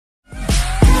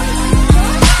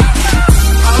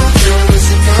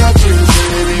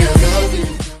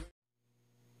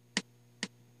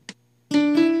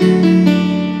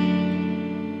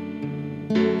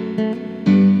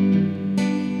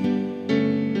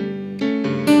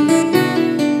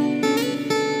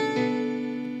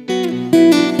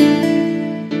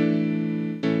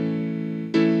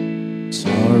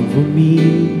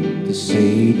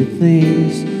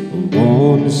things I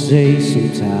wanna say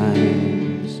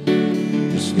sometimes.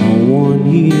 There's no one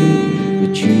here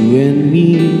but you and me.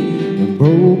 A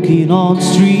broken on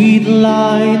street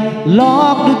light.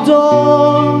 Lock the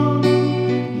door,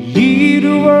 leave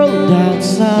the world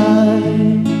outside.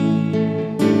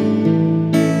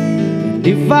 And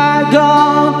if I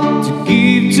got to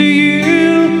give to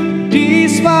you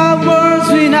these 5 words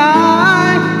when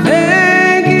I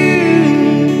thank you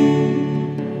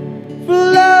for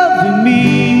loving me,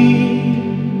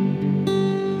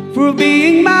 for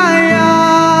being my eyes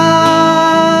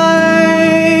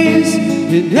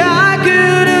that I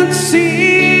couldn't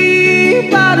see,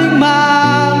 biting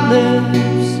my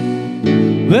lips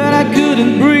but I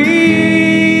couldn't breathe.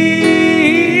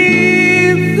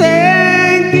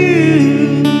 Thank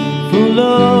you for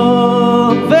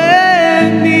loving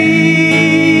me.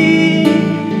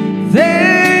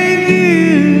 Thank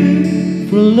you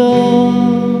for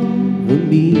loving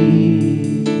me.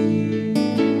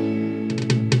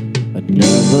 I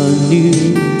never knew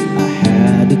I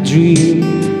had a dream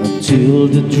until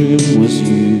the dream was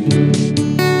you.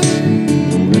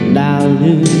 When I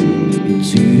look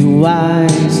into your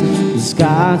eyes, the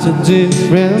sky's a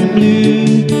different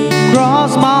blue.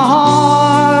 Cross my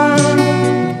heart,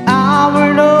 I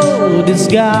will know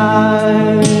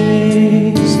disguise.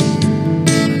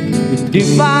 And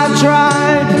if I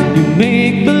tried to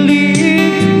make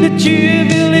believe that you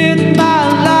believe my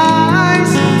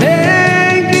lies,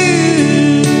 thank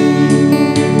you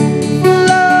for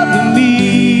loving me,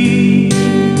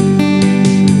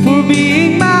 for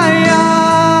being my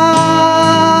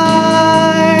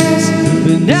eyes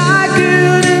when I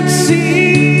couldn't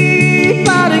see,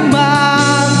 biting my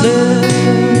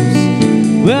lips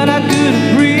when I couldn't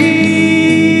breathe.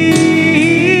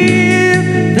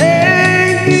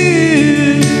 Thank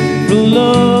you for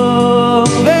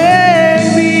loving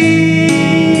me.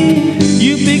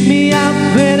 You pick me up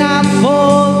when I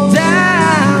fall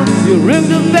down. You ring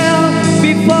the bell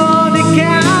before they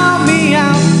count me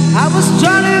out. I was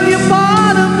drowning your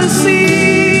bottom of the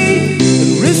sea,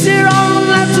 and risk your own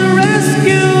life to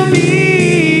rescue me.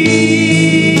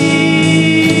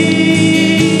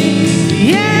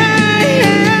 Yeah,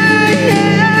 yeah,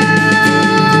 yeah.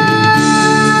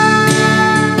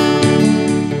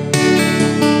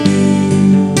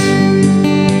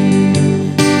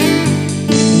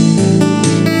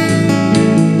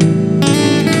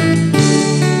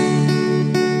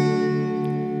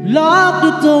 Lock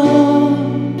the door,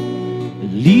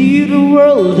 leave the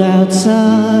world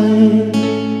outside.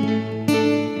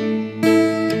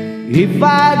 If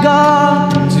I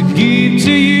got to give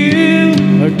to you,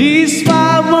 are these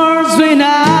 5 words when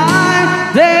I